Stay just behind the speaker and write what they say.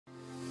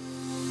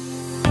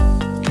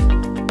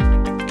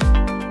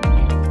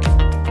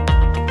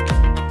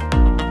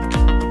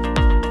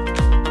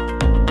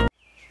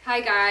Hi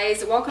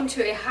guys, welcome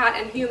to a hot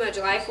and humid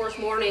July 4th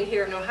morning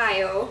here in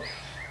Ohio.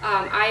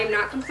 I am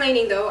not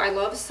complaining though. I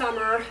love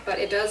summer, but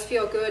it does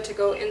feel good to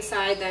go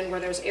inside then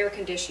where there's air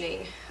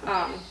conditioning.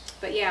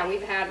 But yeah,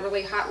 we've had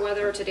really hot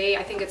weather today.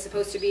 I think it's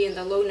supposed to be in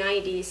the low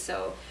 90s,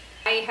 so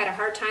I had a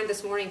hard time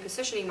this morning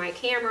positioning my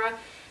camera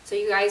so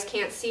you guys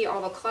can't see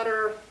all the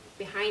clutter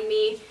behind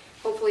me.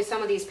 Hopefully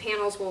some of these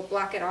panels will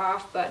block it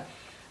off, but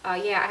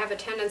yeah, I have a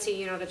tendency,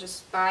 you know, to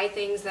just buy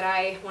things that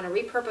I want to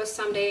repurpose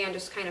someday and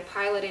just kind of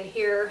pile it in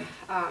here.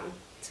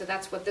 So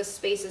that's what this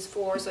space is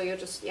for, so you'll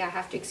just, yeah,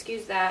 have to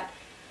excuse that.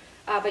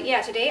 But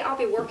yeah, today I'll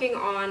be working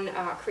on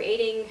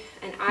creating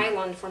an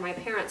island for my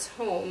parents'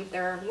 home.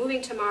 They're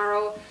moving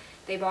tomorrow.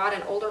 They bought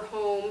an older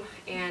home,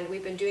 and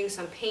we've been doing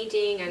some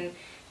painting, and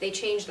they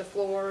changed the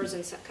floors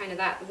and kind of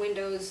that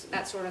windows,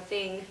 that sort of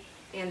thing.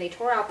 And they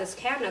tore out this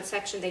cabinet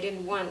section they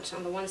didn't want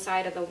on the one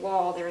side of the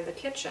wall there in the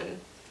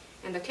kitchen.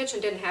 And the kitchen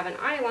didn't have an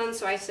island,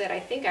 so I said I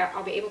think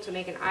I'll be able to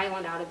make an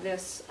island out of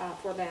this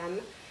for them.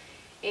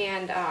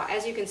 And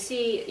as you can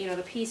see, you know,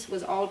 the piece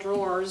was all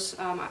drawers.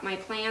 My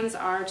plans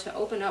are to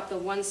open up the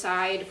one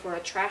side for a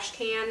trash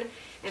can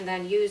and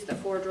then use the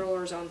 4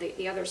 drawers on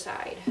the other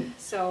side.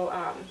 So,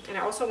 and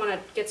I also want to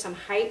get some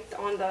height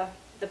on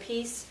the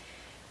piece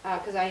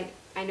because I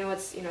know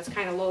it's, you know, it's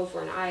kind of low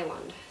for an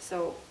island.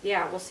 So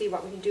yeah, we'll see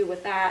what we can do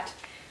with that.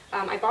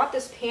 I bought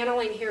this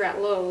paneling here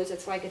at Lowe's.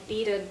 It's like a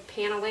beaded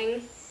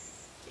paneling,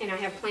 and I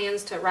have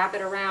plans to wrap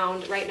it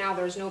around. Right now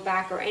there's no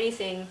back or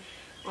anything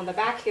on the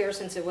back here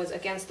since it was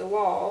against the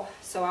wall,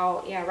 so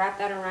I'll, yeah, wrap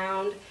that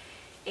around.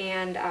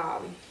 And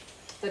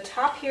the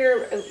top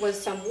here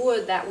was some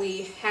wood that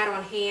we had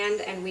on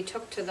hand, and we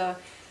took to the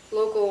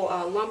local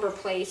lumber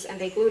place and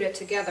they glued it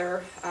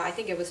together. I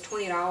think it was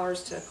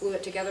 $20 to glue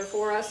it together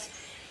for us,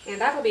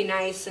 and that will be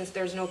nice since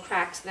there's no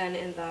cracks then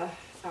in the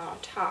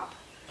top.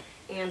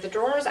 And the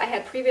drawers, I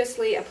had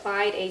previously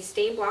applied a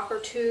stain blocker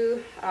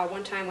to.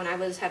 One time when I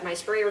had my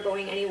sprayer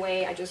going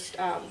anyway, I just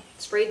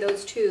sprayed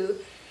those too.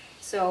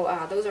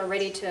 So those are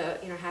ready to,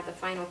 you know, have the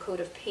final coat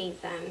of paint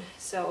then.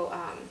 So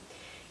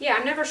yeah,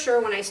 I'm never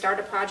sure when I start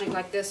a project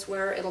like this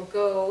where it'll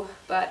go,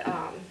 but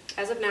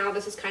as of now,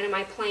 this is kind of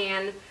my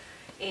plan.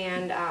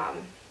 And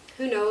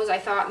who knows, I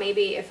thought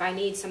maybe if I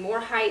need some more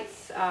height,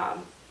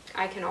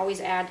 I can always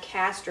add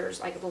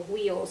casters, like the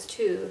wheels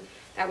too.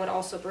 That would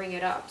also bring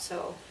it up.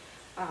 So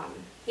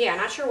yeah,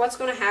 not sure what's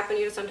going to happen.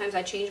 You know, sometimes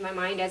I change my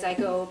mind as I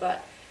go,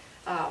 but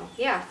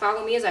yeah,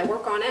 follow me as I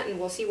work on it and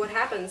we'll see what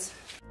happens.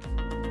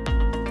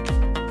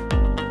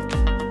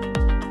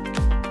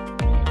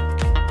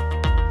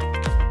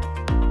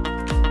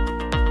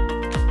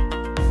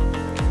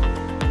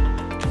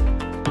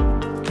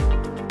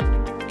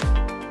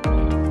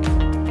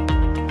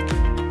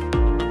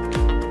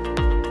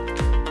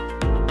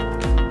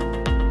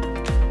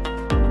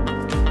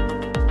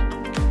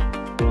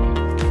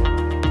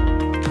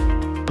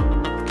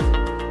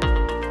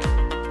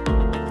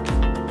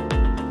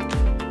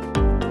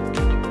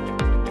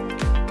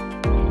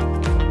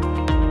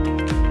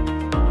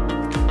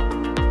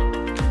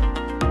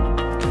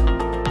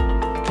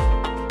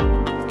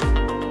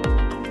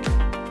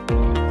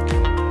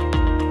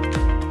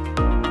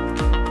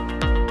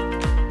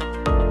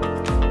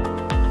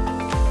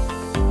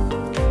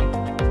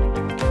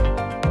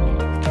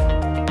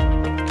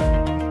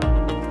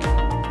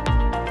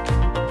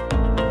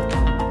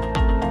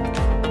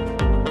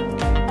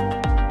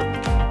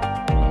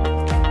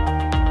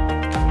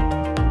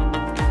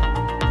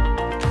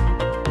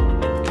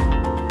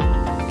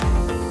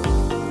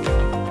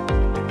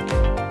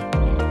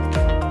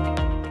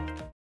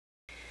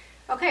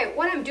 Okay,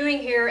 what I'm doing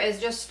here is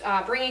just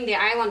bringing the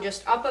island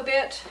just up a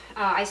bit.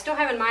 I still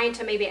have in mind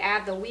to maybe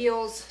add the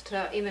wheels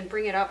to even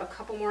bring it up a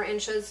couple more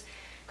inches,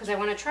 because I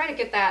want to try to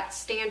get that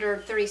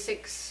standard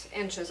 36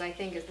 inches, I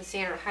think is the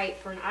standard height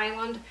for an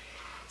island.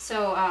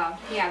 So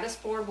yeah, this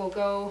board will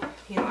go,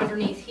 you know,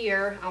 underneath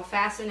here. I'll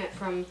fasten it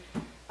from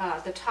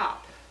the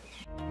top.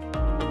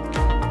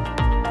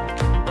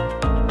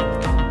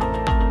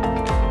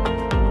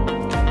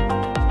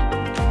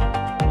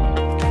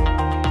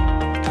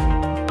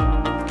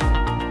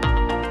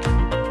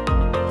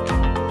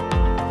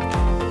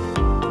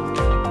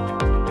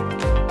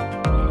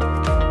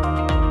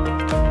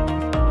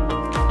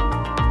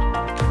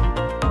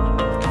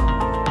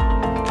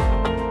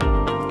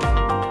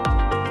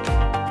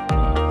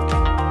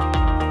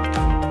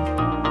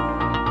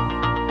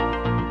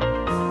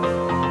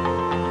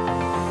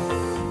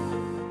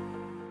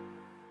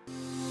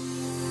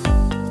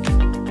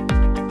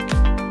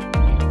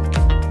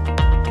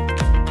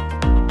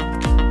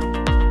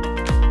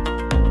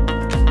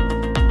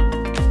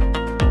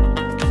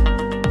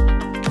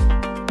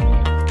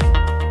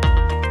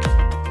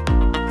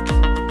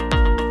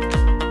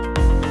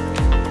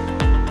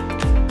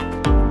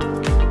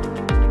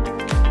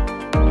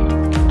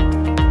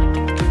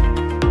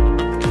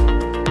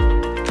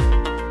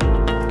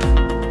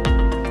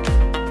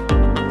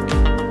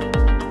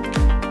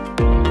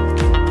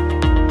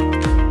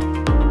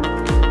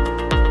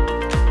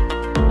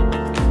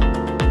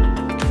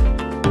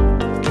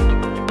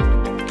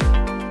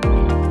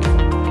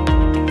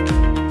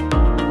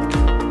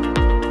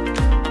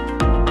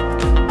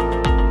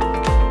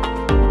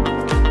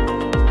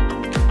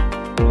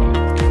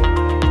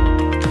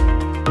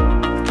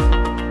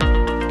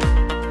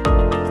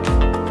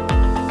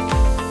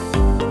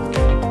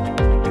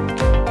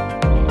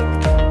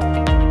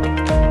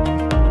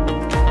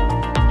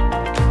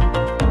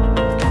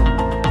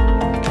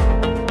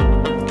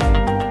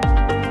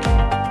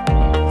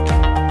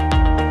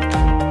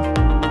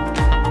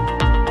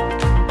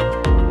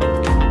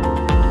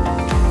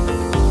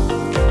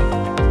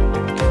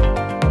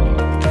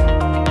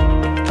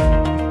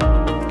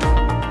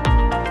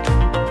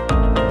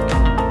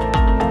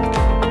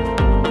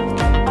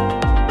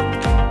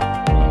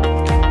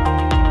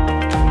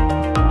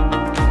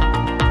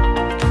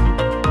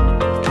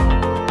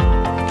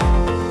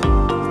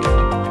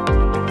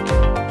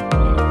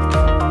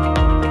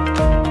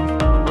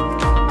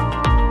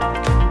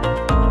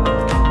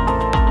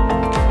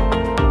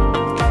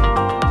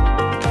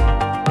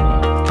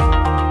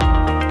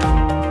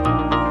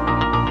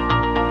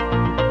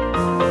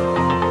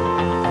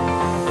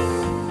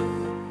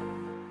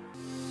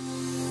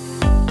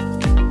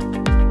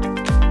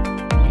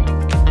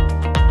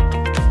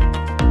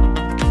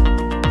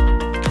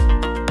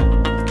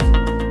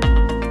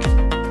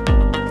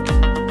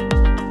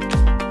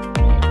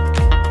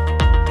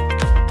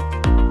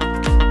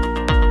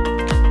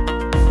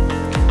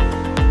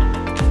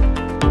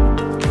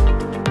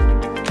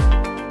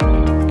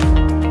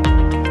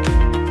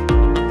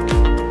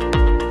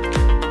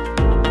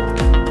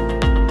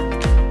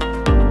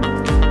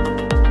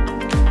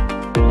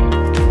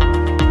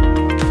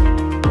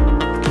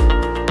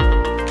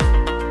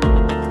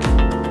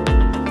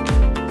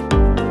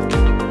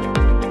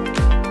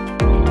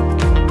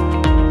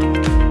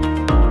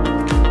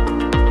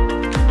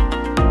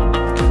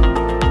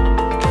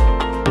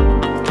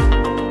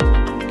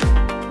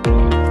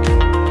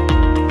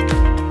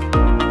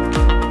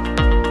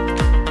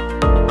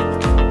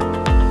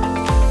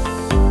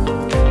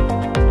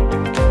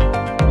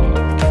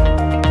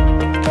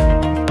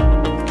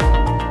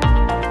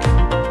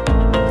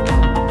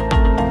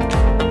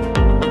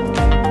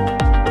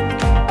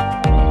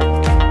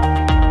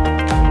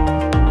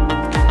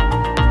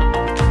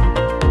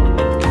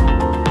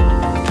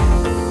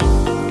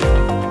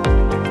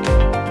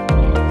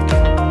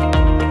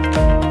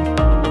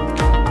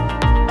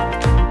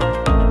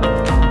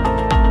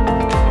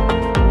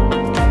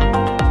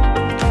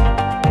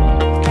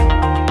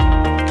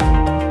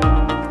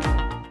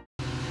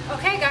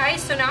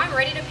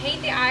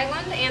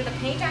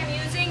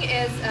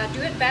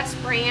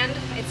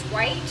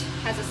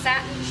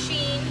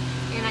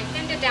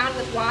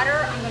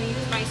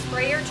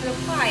 to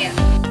apply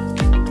it.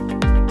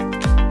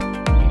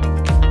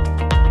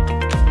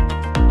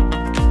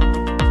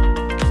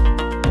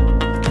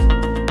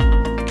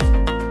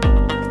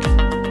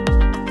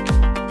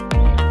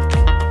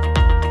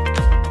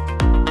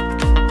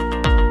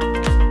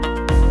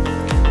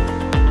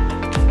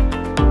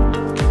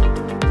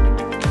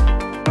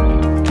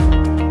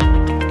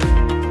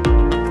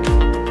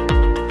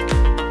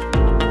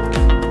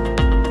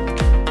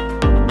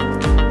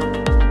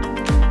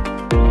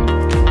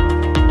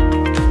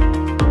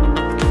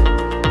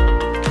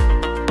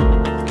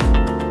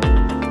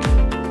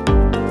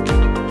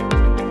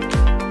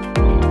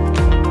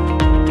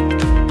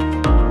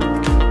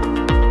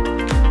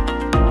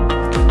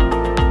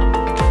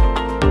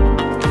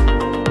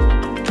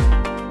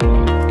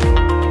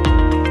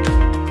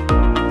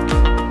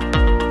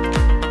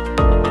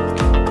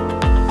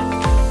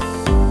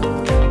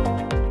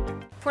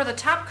 For the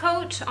top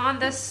coat on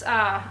this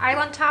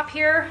island top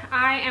here,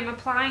 I am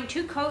applying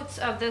 2 coats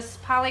of this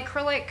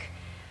polyacrylic.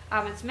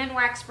 It's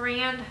Minwax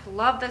brand.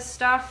 Love this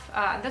stuff.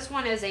 This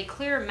one is a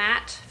clear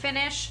matte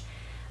finish.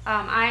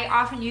 I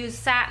often use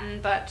satin,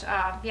 but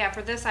yeah,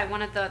 for this I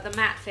wanted the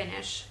matte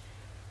finish.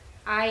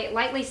 I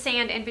lightly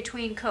sand in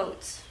between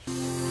coats.